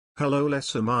Hello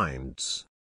lesser minds.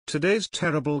 Today's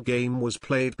terrible game was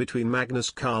played between Magnus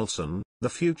Carlsen, the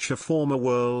future former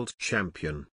world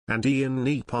champion, and Ian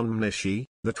Nepomniachtchi,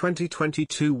 the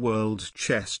 2022 World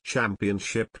Chess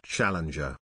Championship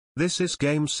challenger. This is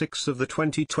Game 6 of the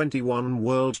 2021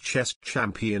 World Chess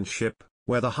Championship,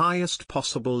 where the highest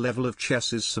possible level of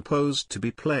chess is supposed to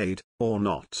be played, or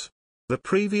not. The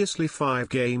previously 5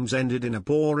 games ended in a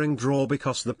boring draw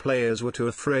because the players were too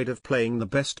afraid of playing the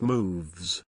best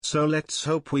moves, so let's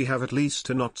hope we have at least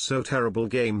a not-so-terrible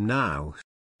game now.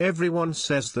 Everyone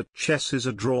says that chess is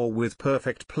a draw with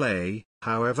perfect play.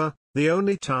 However, the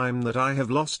only time that I have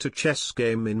lost a chess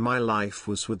game in my life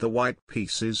was with the white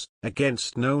pieces,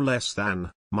 against no less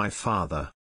than my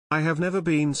father. I have never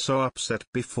been so upset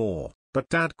before, but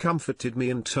Dad comforted me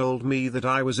and told me that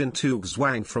I was in two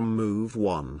Xwang from move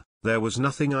 1. There was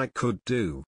nothing I could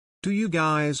do. Do you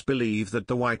guys believe that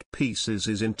the white pieces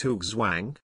is in two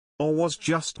Xwang? Or was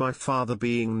just my father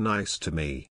being nice to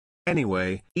me?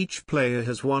 Anyway, each player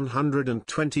has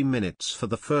 120 minutes for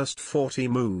the first 40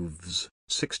 moves,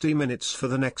 60 minutes for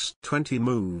the next 20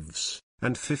 moves,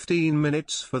 and 15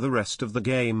 minutes for the rest of the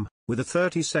game, with a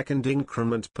 30-second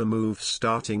increment per move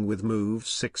starting with move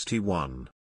 61.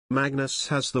 Magnus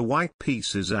has the white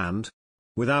pieces and,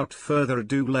 without further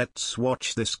ado, let's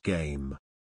watch this game.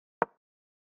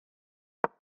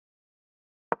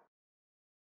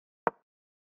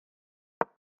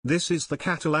 This is the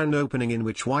Catalan opening in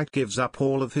which white gives up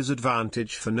all of his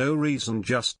advantage for no reason,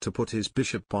 just to put his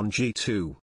bishop on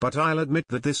g2, but I'll admit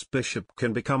that this bishop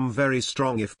can become very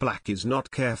strong if black is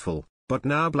not careful, but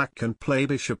now black can play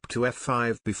bishop to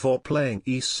f5 before playing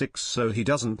e6, so he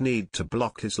doesn't need to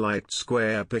block his light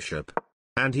square bishop.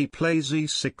 And he plays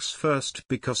e6 first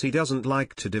because he doesn't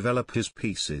like to develop his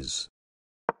pieces.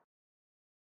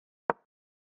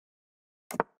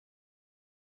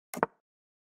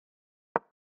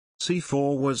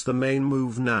 c4 was the main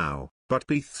move now, but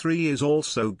b3 is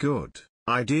also good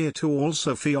idea to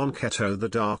also fianchetto the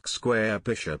dark square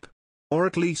bishop. Or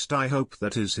at least I hope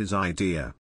that is his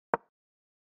idea.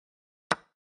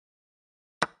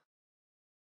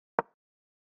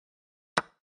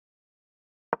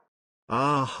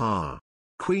 Aha!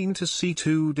 Queen to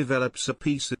c2 develops a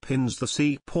piece that pins the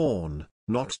c pawn.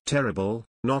 Not terrible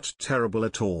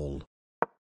at all.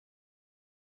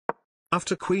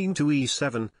 After queen to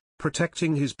e7,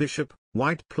 protecting his bishop,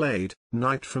 white played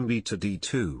knight from b to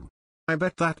d2. I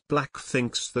bet that black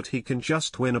thinks that he can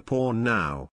just win a pawn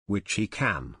now, which he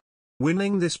can.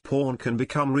 Winning this pawn can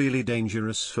become really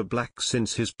dangerous for black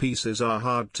since his pieces are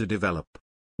hard to develop.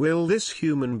 Will this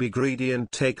human be greedy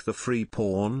and take the free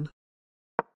pawn?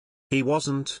 He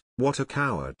wasn't. What a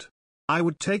coward. I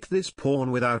would take this pawn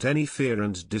without any fear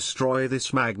and destroy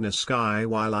this Magnus guy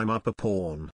while I'm up a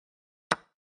pawn.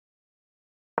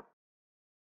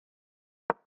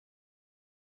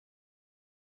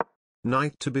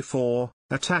 Knight to b4,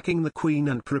 attacking the queen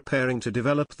and preparing to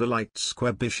develop the light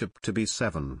square bishop to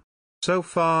b7. So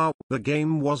far, the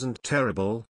game wasn't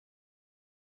terrible.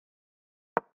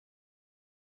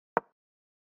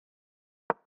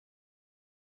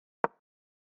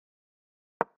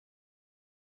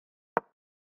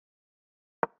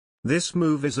 This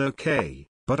move is okay,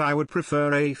 but I would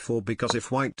prefer a4 because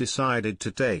if white decided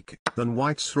to take, then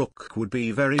white's rook would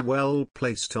be very well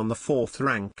placed on the 4th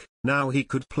rank. Now he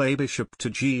could play bishop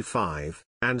to g5,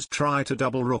 and try to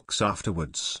double rooks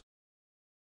afterwards.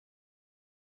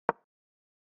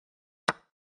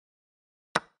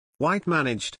 White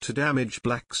managed to damage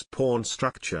black's pawn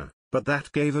structure, but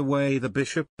that gave away the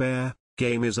bishop pair.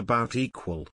 Game is about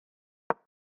equal.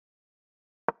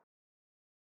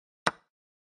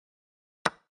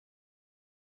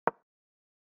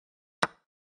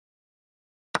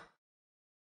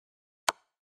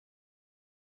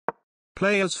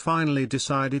 Players finally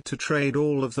decided to trade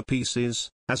all of the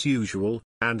pieces, as usual,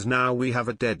 and now we have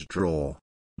a dead draw.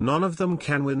 None of them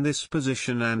can win this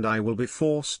position and I will be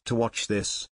forced to watch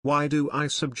this. Why do I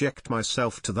subject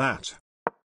myself to that?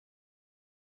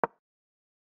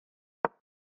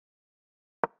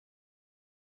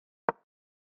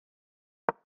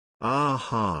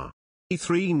 Aha!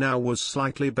 e3 now was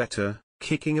slightly better,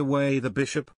 kicking away the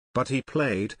bishop, but he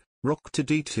played rook to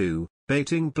d2,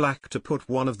 baiting black to put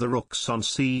one of the rooks on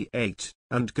c8,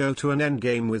 and go to an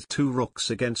endgame with 2 rooks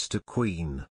against a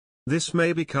queen. This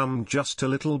may become just a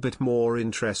little bit more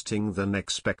interesting than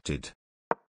expected.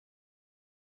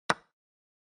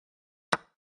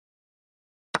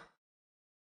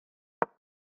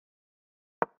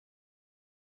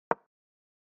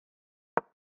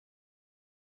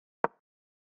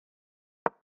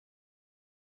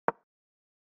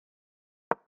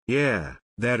 Yeah,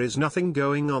 there is nothing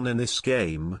going on in this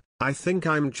game, I think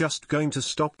I'm just going to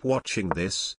stop watching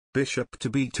this. Bishop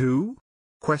to b2?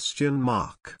 Question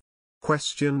mark.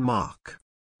 Question mark.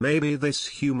 Maybe this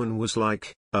human was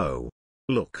like, oh.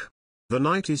 Look. The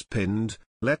knight is pinned,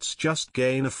 let's just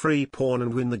gain a free pawn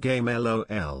and win the game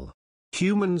lol.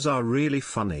 Humans are really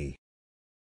funny.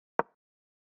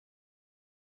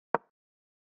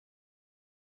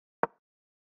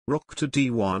 Rook to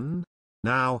d1?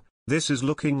 Now, this is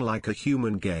looking like a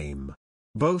human game.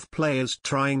 Both players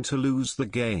trying to lose the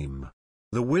game.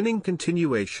 The winning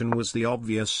continuation was the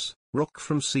obvious, rook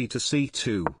from c to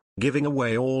c2, giving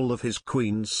away all of his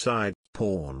queen's side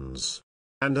pawns.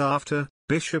 And after,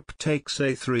 bishop takes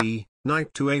a3,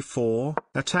 knight to a4,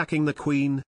 attacking the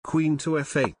queen, queen to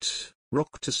f8,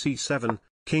 rook to c7,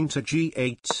 king to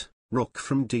g8, rook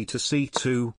from d to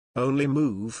c2, only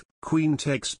move, queen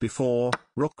takes b4,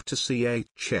 rook to c8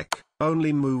 check,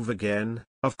 only move again,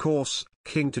 of course,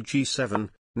 king to g7,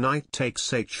 knight takes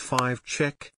h5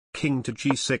 check, king to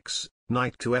g6,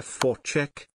 knight to f4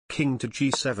 check, king to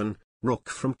g7, rook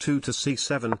from 2 to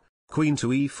c7, queen to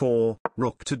e4,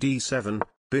 rook to d7,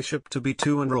 bishop to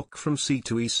b2 and rook from c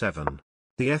to e7.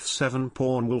 The f7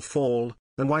 pawn will fall,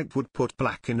 and white would put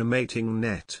black in a mating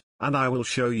net, and I will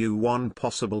show you one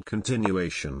possible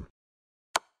continuation.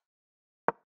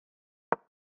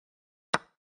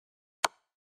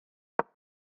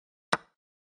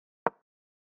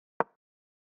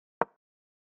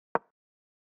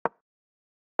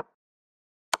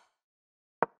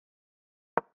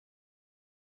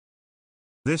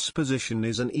 This position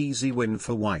is an easy win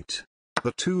for white.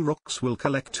 The two rooks will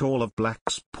collect all of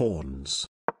black's pawns.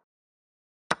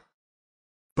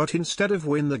 But instead of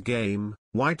win the game,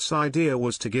 white's idea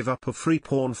was to give up a free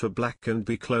pawn for black and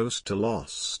be close to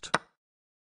lost.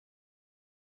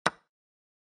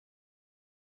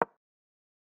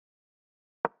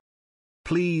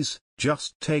 Please,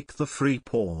 just take the free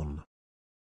pawn.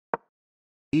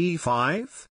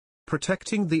 e5?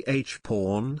 Protecting the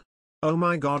h-pawn? Oh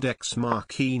my god, ex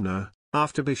machina.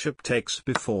 After bishop takes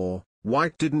b4,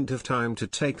 white didn't have time to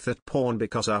take that pawn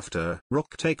because after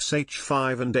rook takes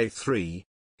h5 and a3,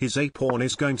 his a-pawn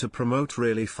is going to promote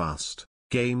really fast.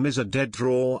 Game is a dead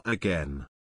draw again.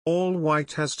 All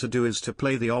white has to do is to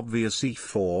play the obvious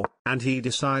e4, and he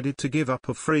decided to give up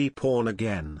a free pawn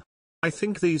again. I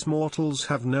think these mortals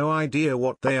have no idea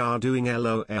what they are doing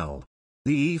lol.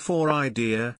 The e4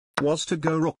 idea was to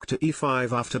go rook to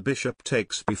e5 after bishop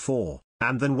takes b4,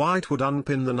 and then white would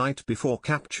unpin the knight before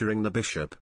capturing the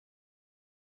bishop.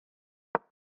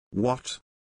 What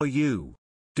are you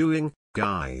doing,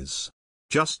 guys?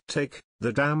 Just take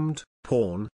the damned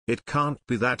pawn, it can't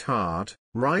be that hard,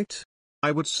 right?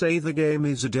 I would say the game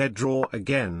is a dead draw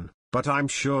again, but I'm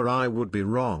sure I would be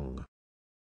wrong.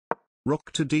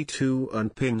 Rook to d2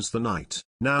 and pins the knight,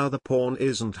 now the pawn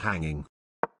isn't hanging.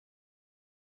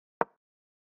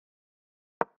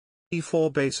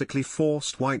 e4 basically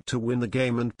forced white to win the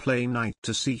game and play knight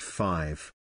to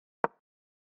c5.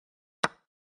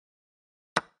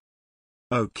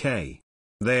 Okay.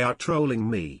 They are trolling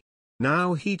me.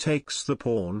 Now he takes the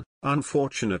pawn.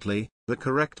 Unfortunately, the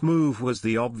correct move was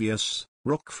the obvious,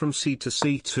 rook from c to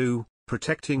c2,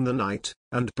 protecting the knight,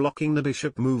 and blocking the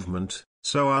bishop movement.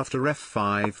 So after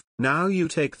f5, now you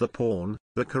take the pawn,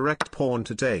 the correct pawn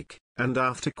to take, and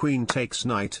after queen takes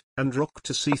knight, and rook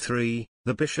to c3,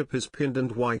 the bishop is pinned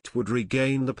and white would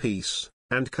regain the piece,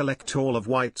 and collect all of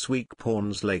white's weak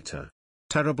pawns later.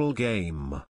 Terrible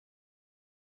game.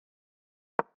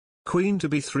 Queen to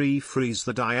b3 frees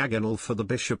the diagonal for the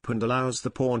bishop and allows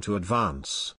the pawn to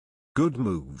advance. Good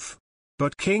move.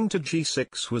 But king to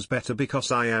g6 was better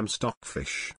because I am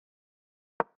Stockfish.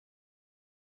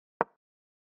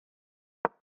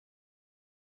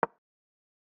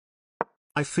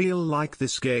 I feel like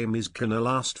this game is gonna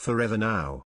last forever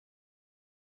now.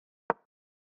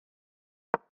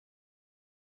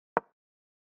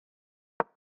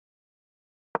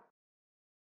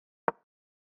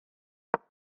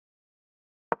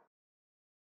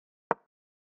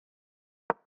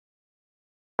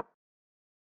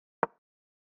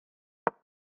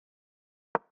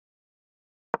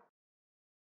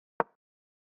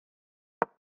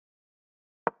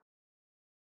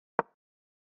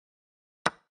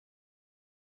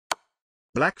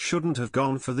 Black shouldn't have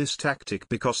gone for this tactic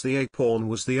because the a-pawn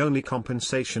was the only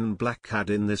compensation black had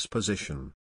in this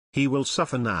position. He will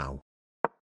suffer now.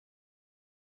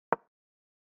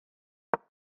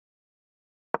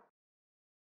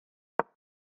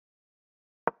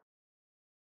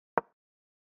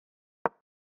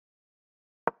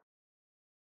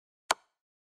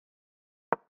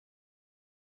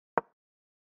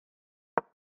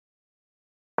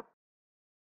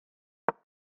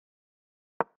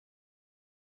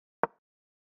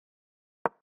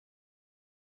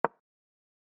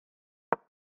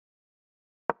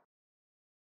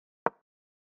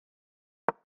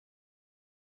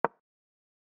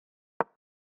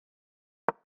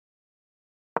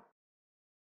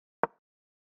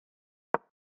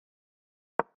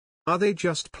 Are they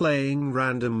just playing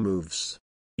random moves?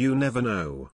 You never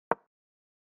know.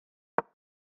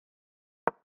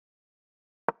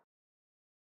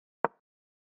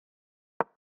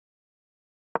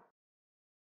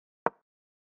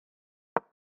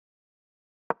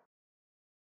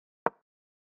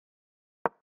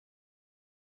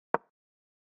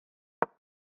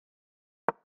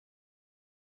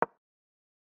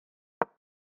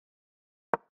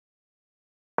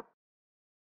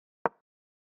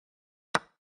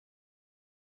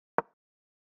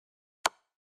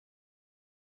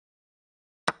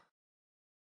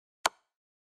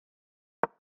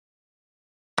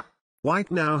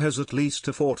 White now has at least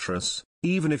a fortress.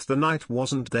 Even if the knight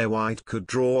wasn't there, White could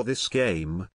draw this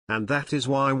game, and that is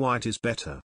why White is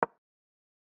better.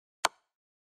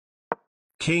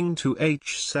 King to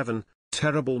h7,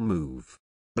 terrible move.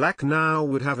 Black now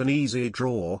would have an easy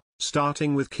draw,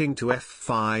 starting with king to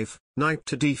f5, knight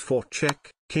to d4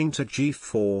 check, king to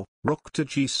g4, rook to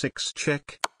g6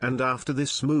 check, and after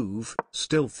this move,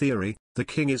 still theory, the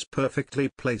king is perfectly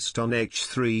placed on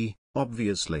h3,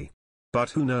 obviously.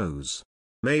 But who knows?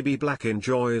 Maybe Black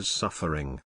enjoys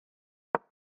suffering.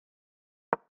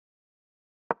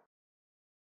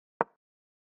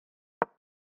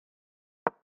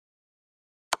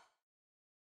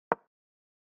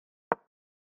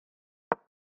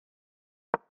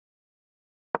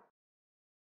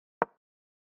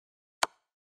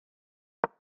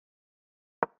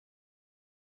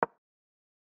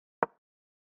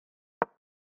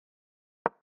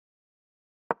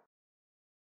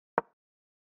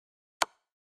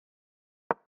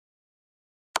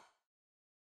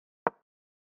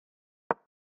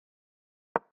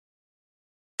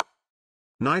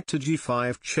 Knight to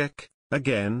g5 check,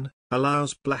 again,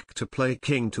 allows Black to play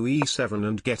king to e7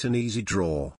 and get an easy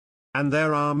draw. And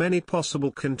there are many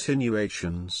possible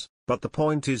continuations, but the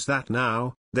point is that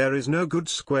now, there is no good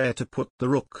square to put the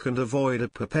rook and avoid a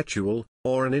perpetual,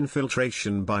 or an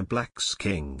infiltration by Black's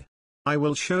king. I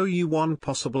will show you one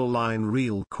possible line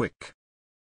real quick.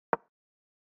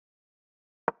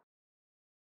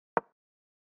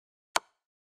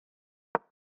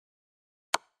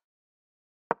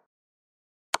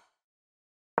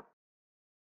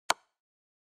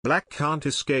 Black can't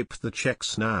escape the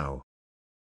checks now.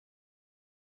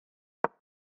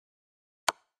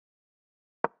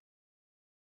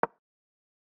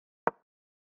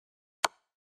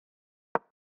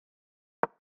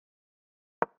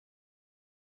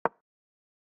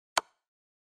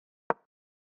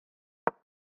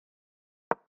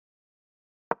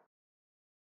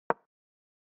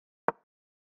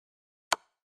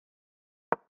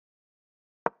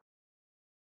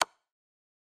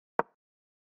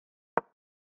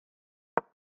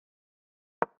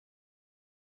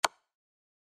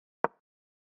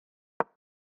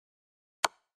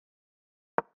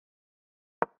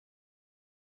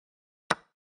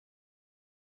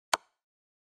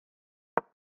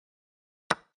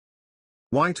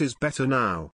 White is better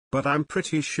now, but I'm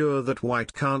pretty sure that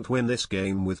White can't win this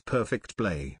game with perfect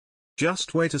play.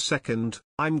 Just wait a second,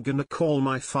 I'm gonna call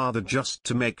my father just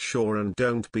to make sure and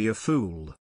don't be a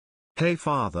fool. Hey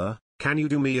father, can you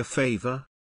do me a favor?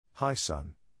 Hi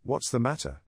son, what's the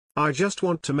matter? I just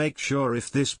want to make sure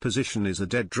if this position is a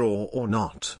dead draw or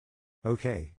not.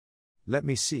 Okay. Let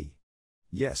me see.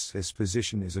 Yes, this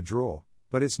position is a draw,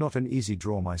 but it's not an easy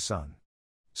draw, my son.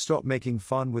 Stop making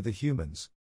fun with the humans.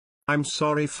 I'm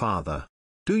sorry father.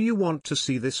 Do you want to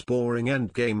see this boring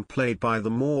endgame played by the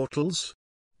mortals?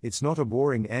 It's not a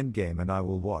boring endgame and I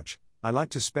will watch. I like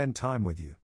to spend time with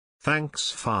you.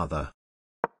 Thanks father.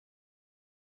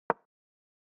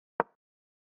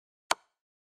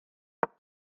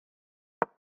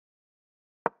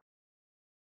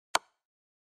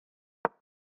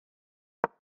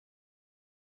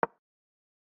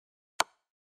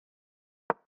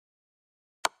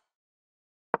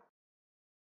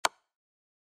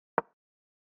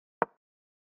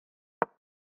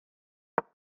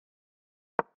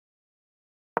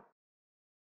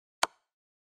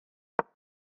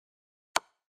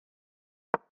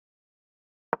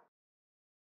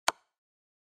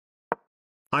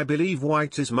 I believe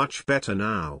White is much better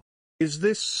now. Is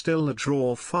this still a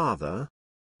draw father?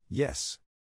 Yes.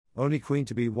 Only queen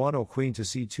to b1 or queen to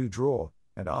c2 draw,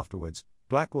 and afterwards,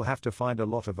 Black will have to find a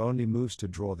lot of only moves to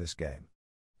draw this game.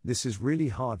 This is really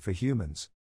hard for humans.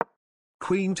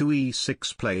 Queen to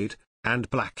e6 played, and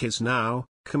Black is now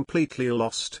completely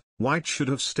lost. White should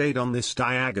have stayed on this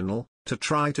diagonal to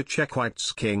try to check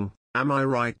White's king. Am I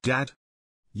right, Dad?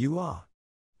 You are.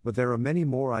 But there are many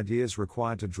more ideas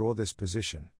required to draw this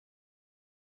position.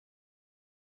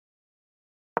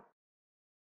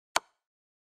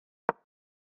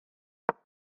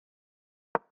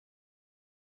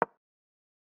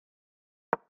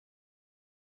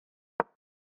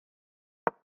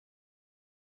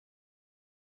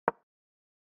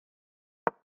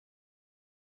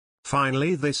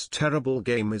 Finally this terrible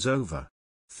game is over.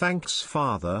 Thanks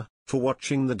father, for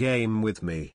watching the game with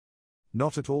me.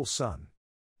 Not at all, son.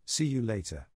 See you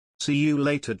later. See you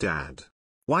later, Dad.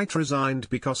 White resigned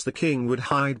because the king would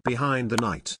hide behind the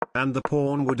knight, and the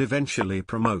pawn would eventually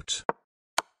promote.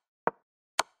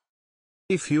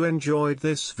 If you enjoyed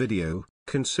this video,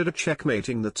 consider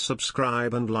checkmating that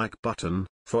subscribe and like button.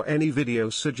 For any video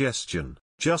suggestion,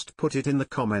 just put it in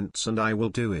the comments and I will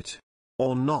do it.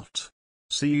 Or not.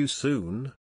 See you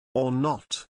soon. Or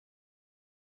not.